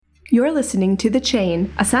You're listening to The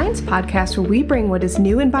Chain, a science podcast where we bring what is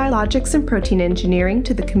new in biologics and protein engineering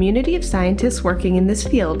to the community of scientists working in this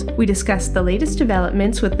field. We discuss the latest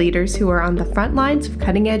developments with leaders who are on the front lines of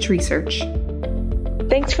cutting-edge research.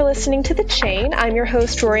 Thanks for listening to The Chain. I'm your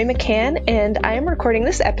host, Rory McCann, and I am recording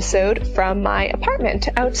this episode from my apartment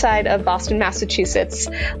outside of Boston, Massachusetts.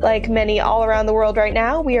 Like many all around the world right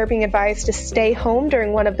now, we are being advised to stay home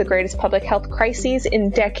during one of the greatest public health crises in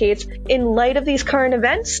decades. In light of these current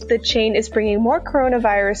events, The Chain is bringing more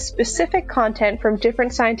coronavirus-specific content from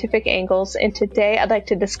different scientific angles, and today I'd like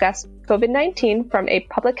to discuss COVID-19 from a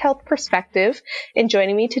public health perspective, and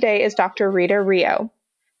joining me today is Dr. Rita Rio.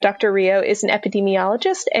 Dr. Rio is an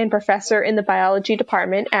epidemiologist and professor in the biology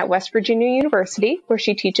department at West Virginia University, where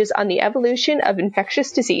she teaches on the evolution of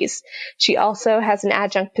infectious disease. She also has an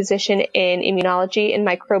adjunct position in immunology and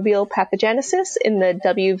microbial pathogenesis in the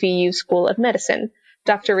WVU School of Medicine.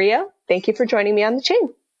 Dr. Rio, thank you for joining me on The Chain.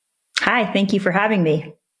 Hi, thank you for having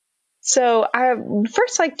me. So I would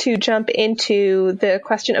first like to jump into the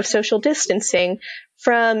question of social distancing.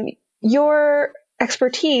 From your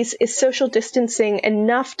expertise, is social distancing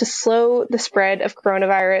enough to slow the spread of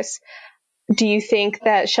coronavirus? Do you think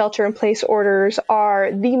that shelter-in-place orders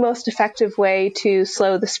are the most effective way to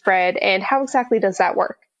slow the spread, and how exactly does that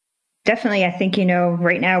work? Definitely. I think,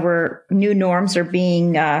 right now new norms are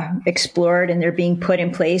being explored and they're being put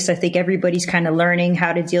in place. I think everybody's kind of learning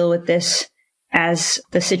how to deal with this as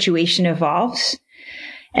the situation evolves.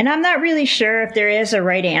 And I'm not really sure if there is a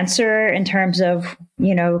right answer in terms of,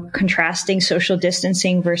 contrasting social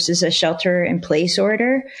distancing versus a shelter-in-place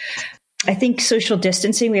order. I think social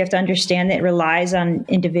distancing, we have to understand that it relies on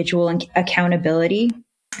individual accountability.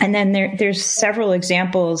 And then there's several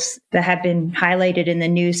examples that have been highlighted in the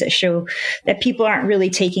news that show that people aren't really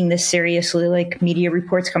taking this seriously, like media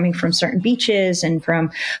reports coming from certain beaches and from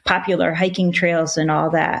popular hiking trails and all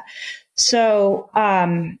that. So,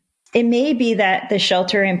 it may be that the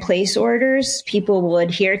shelter-in-place orders, people will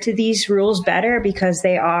adhere to these rules better because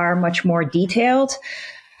they are much more detailed.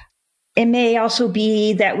 It may also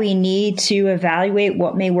be that we need to evaluate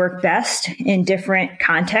what may work best in different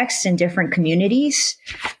contexts and different communities.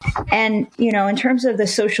 And, in terms of the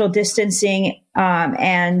social distancing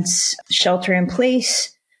and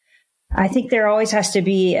shelter-in-place, I think there always has to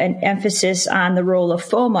be an emphasis on the role of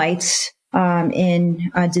fomites in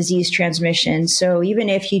disease transmission. So even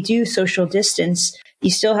if you do social distance, you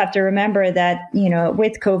still have to remember that,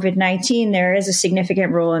 with COVID-19, there is a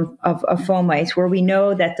significant role of fomites, where we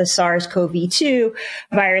know that the SARS-CoV-2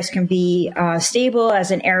 virus can be stable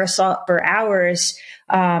as an aerosol for hours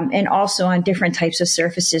and also on different types of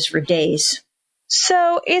surfaces for days.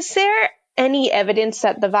 So is there any evidence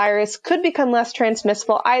that the virus could become less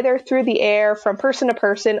transmissible either through the air from person to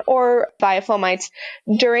person or via fomites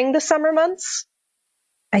during the summer months?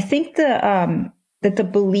 I think that the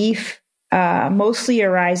belief mostly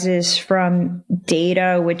arises from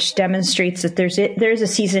data which demonstrates that there's a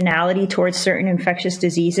seasonality towards certain infectious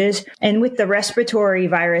diseases. And with the respiratory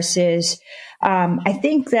viruses, I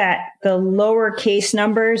think that the lower case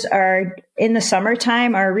numbers are in the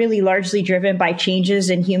summertime are really largely driven by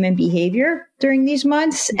changes in human behavior during these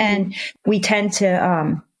months. Mm-hmm. And we tend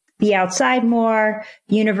to be outside more.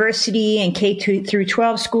 University and K through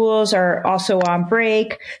 12 schools are also on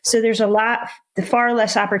break. So there's far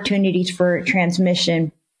less opportunities for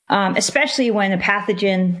transmission, especially when a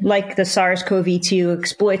pathogen like the SARS-CoV-2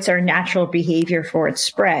 exploits our natural behavior for its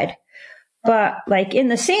spread. But in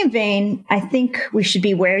the same vein, I think we should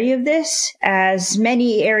be wary of this, as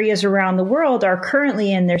many areas around the world are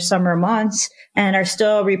currently in their summer months and are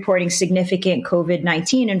still reporting significant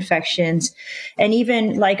COVID-19 infections. And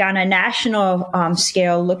even on a national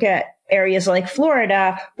scale, look at areas like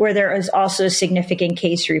Florida, where there is also significant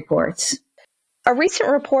case reports. A recent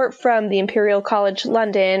report from the Imperial College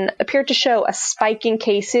London appeared to show a spike in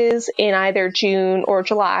cases in either June or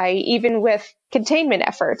July, even with containment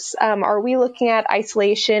efforts. Are we looking at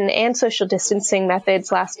isolation and social distancing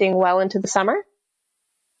methods lasting well into the summer?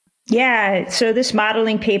 Yeah, so this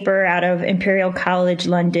modeling paper out of Imperial College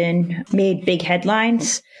London made big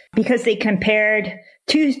headlines because they compared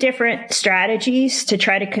two different strategies to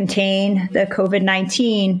try to contain the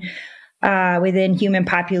COVID-19 within human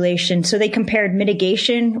population. So they compared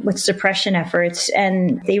mitigation with suppression efforts,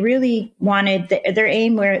 and they really wanted their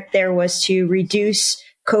aim where there was to reduce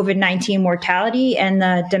COVID-19 mortality and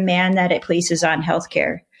the demand that it places on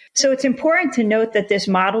healthcare. So it's important to note that this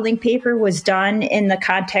modeling paper was done in the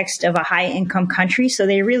context of a high income country. So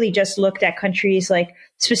they really just looked at countries like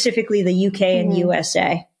specifically the UK and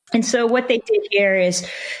USA. And so what they did here is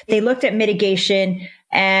they looked at mitigation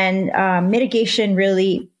And mitigation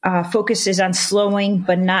really focuses on slowing,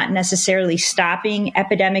 but not necessarily stopping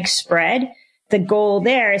epidemic spread. The goal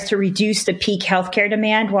there is to reduce the peak healthcare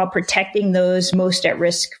demand while protecting those most at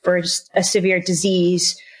risk for a severe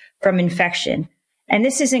disease from infection. And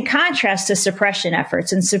this is in contrast to suppression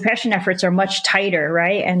efforts. And suppression efforts are much tighter,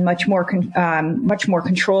 right? And much more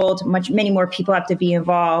controlled. Many more people have to be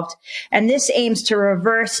involved. And this aims to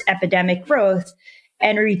reverse epidemic growth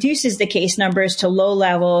and reduces the case numbers to low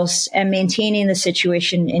levels and maintaining the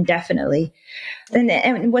situation indefinitely.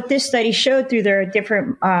 And what this study showed through their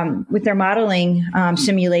different, with their modeling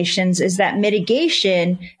simulations, is that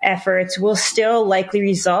mitigation efforts will still likely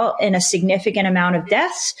result in a significant amount of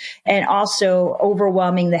deaths and also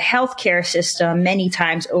overwhelming the healthcare system many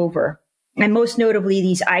times over. And most notably,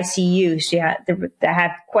 these ICUs, that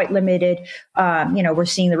have quite limited, we're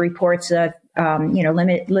seeing the reports of,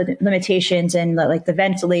 limitations and like the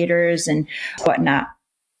ventilators and whatnot.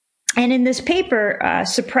 And in this paper,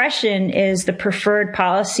 suppression is the preferred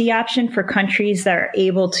policy option for countries that are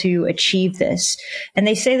able to achieve this. And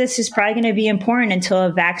they say this is probably going to be important until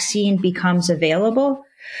a vaccine becomes available.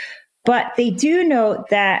 But they do note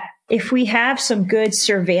that if we have some good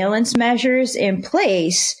surveillance measures in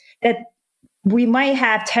place, that we might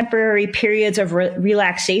have temporary periods of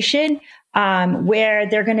relaxation where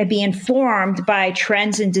they're going to be informed by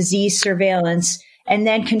trends in disease surveillance. And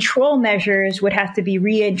then control measures would have to be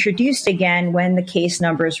reintroduced again when the case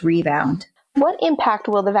numbers rebound. What impact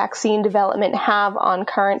will the vaccine development have on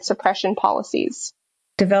current suppression policies?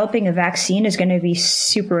 Developing a vaccine is going to be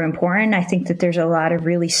super important. I think that there's a lot of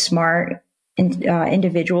really smart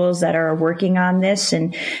individuals that are working on this.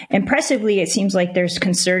 And impressively, it seems like there's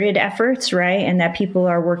concerted efforts, right? And that people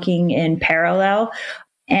are working in parallel.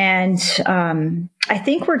 And I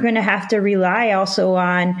think we're going to have to rely also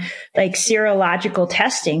on like serological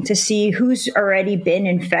testing to see who's already been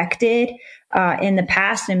infected in the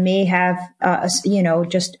past and may have,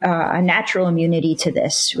 just a natural immunity to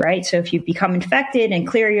this, right? So if you become infected and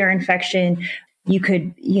clear your infection, you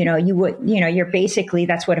could, you're basically,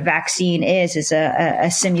 that's what a vaccine is a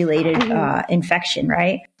simulated infection,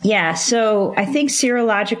 right? Yeah. So I think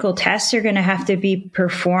serological tests are going to have to be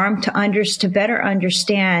performed to better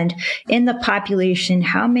understand in the population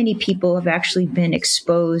how many people have actually been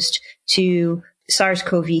exposed to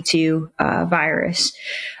SARS-CoV-2 virus.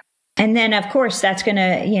 And then, of course, that's going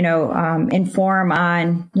to, inform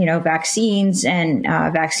on, vaccines and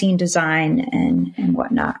vaccine design and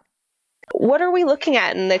whatnot. What are we looking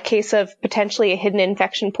at in the case of potentially a hidden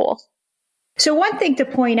infection pool? So one thing to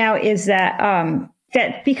point out is that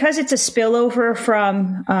that because it's a spillover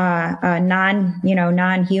from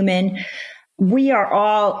non-human, we are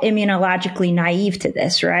all immunologically naive to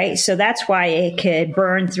this, right? So that's why it could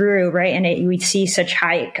burn through, right? And we see such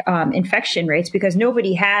high infection rates because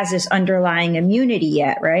nobody has this underlying immunity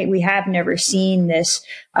yet, right? We have never seen this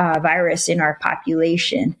virus in our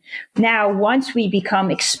population. Now, once we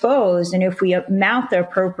become exposed, and if we mount the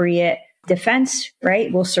appropriate defense,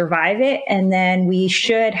 right, we'll survive it. And then we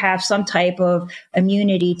should have some type of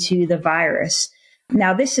immunity to the virus.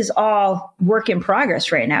 Now, this is all work in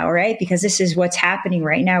progress right now, right? Because this is what's happening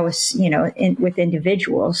right now with, with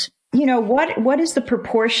individuals. What is the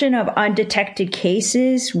proportion of undetected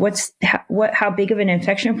cases? How big of an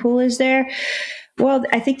infection pool is there? Well,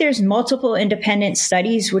 I think there's multiple independent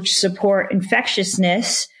studies which support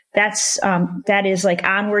infectiousness. That is like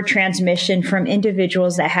onward transmission from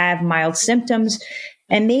individuals that have mild symptoms.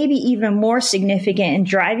 And maybe even more significant in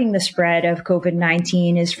driving the spread of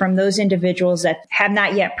COVID-19 is from those individuals that have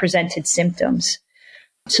not yet presented symptoms.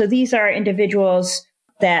 So these are individuals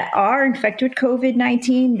that are infected with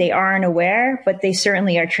COVID-19. They aren't aware, but they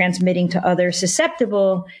certainly are transmitting to others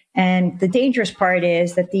susceptible. And the dangerous part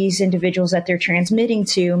is that these individuals that they're transmitting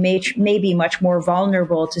to may be much more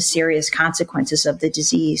vulnerable to serious consequences of the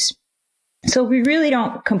disease. So we really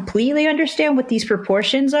don't completely understand what these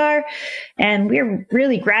proportions are. And we're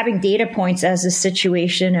really grabbing data points as the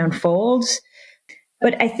situation unfolds.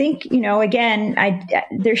 But I think,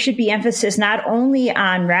 there should be emphasis not only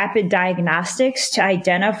on rapid diagnostics to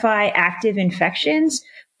identify active infections,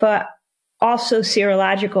 but also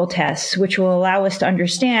serological tests, which will allow us to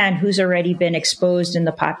understand who's already been exposed in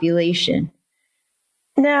the population.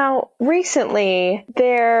 Now, recently,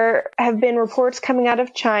 there have been reports coming out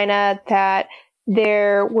of China that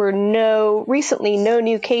there were no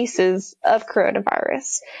new cases of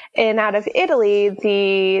coronavirus. And out of Italy,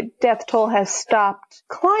 the death toll has stopped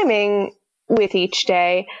climbing with each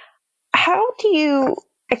day. How do you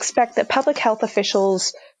expect that public health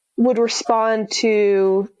officials would respond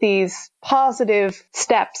to these positive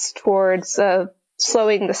steps towards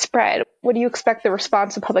slowing the spread? What do you expect the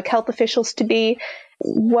response of public health officials to be?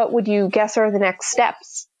 What would you guess are the next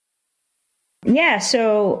steps? Yeah,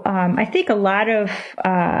 so I think a lot of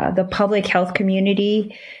the public health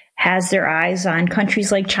community has their eyes on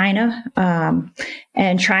countries like China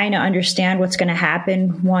and trying to understand what's going to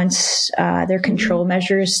happen once their control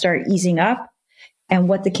measures start easing up and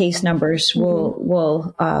what the case numbers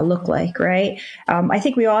will look like, right? I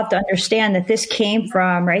think we all have to understand that this came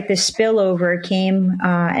from, right, this spillover came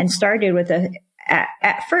and started with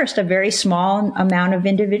at first, a very small amount of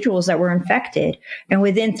individuals that were infected. And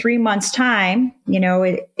within 3 months' time,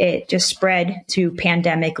 it just spread to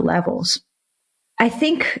pandemic levels. I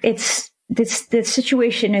think the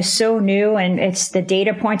situation is so new and the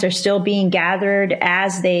data points are still being gathered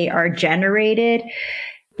as they are generated.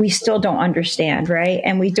 We still don't understand, right?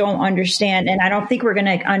 And we don't understand. And I don't think we're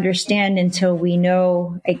going to understand until we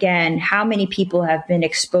know, again, how many people have been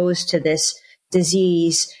exposed to this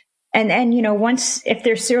disease. And once, if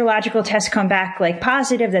their serological tests come back like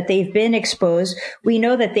positive that they've been exposed, we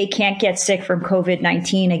know that they can't get sick from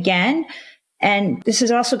COVID-19 again. And this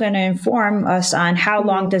is also going to inform us on how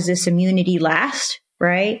long does this immunity last,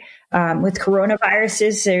 right? With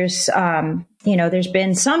coronaviruses, there's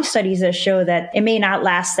been some studies that show that it may not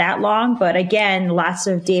last that long, but again, lots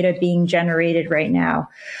of data being generated right now.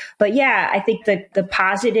 But yeah, I think the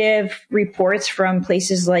positive reports from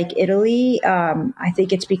places like Italy, I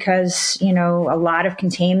think it's because, a lot of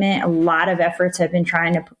containment, a lot of efforts have been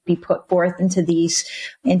trying to be put forth into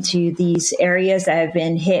these areas that have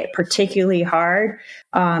been hit particularly hard.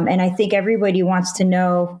 And I think everybody wants to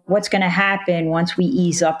know what's going to happen once we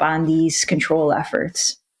ease up on these control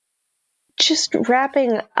efforts. Just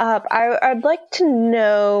wrapping up, I'd like to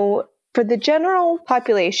know, for the general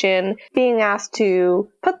population being asked to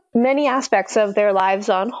put many aspects of their lives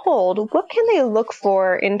on hold, what can they look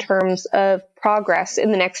for in terms of progress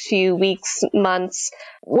in the next few weeks, months?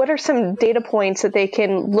 What are some data points that they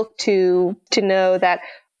can look to know that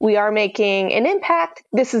we are making an impact?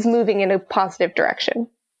 This is moving in a positive direction.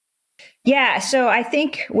 Yeah, so I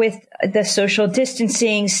think with the social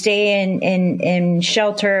distancing, stay in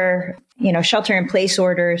shelter, shelter in place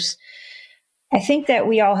orders, I think that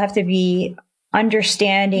we all have to be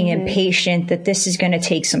understanding and patient that this is going to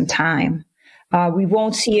take some time. We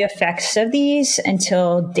won't see effects of these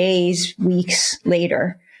until days, weeks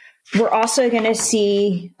later. We're also going to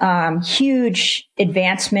see huge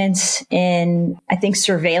advancements in, I think,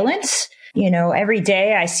 surveillance. Every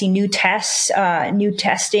day I see new tests, new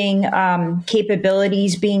testing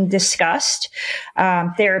capabilities being discussed,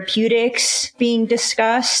 therapeutics being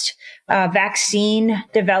discussed, vaccine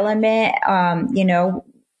development.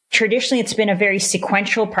 Traditionally it's been a very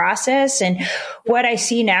sequential process. And what I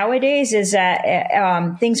see nowadays is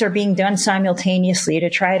that things are being done simultaneously to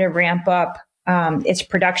try to ramp up its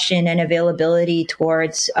production and availability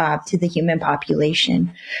towards to the human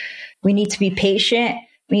population. We need to be patient.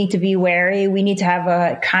 We need to be wary. We need to have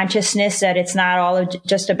a consciousness that it's not all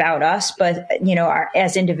just about us, but,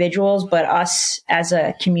 as individuals, but us as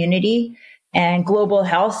a community. And global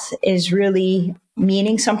health is really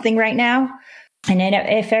meaning something right now. And then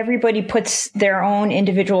if everybody puts their own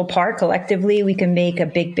individual part collectively, we can make a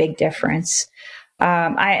big, big difference.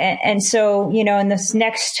 So, in this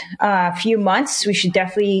next few months, we should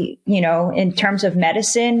definitely, in terms of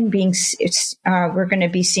medicine, we're going to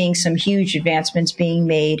be seeing some huge advancements being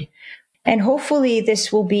made. And hopefully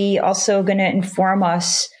this will be also going to inform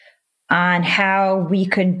us on how we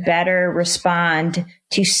could better respond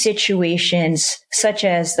to situations such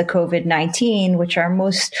as the COVID-19, which are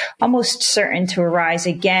almost certain to arise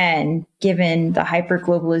again, given the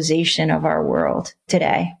hyperglobalization of our world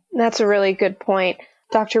today. That's a really good point.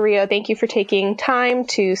 Dr. Rio, thank you for taking time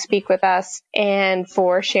to speak with us and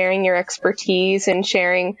for sharing your expertise and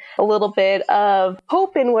sharing a little bit of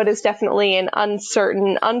hope in what is definitely an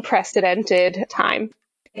uncertain, unprecedented time.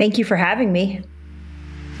 Thank you for having me.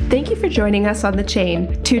 Thank you for joining us on The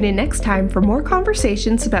Chain. Tune in next time for more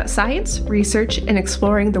conversations about science, research, and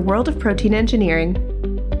exploring the world of protein engineering.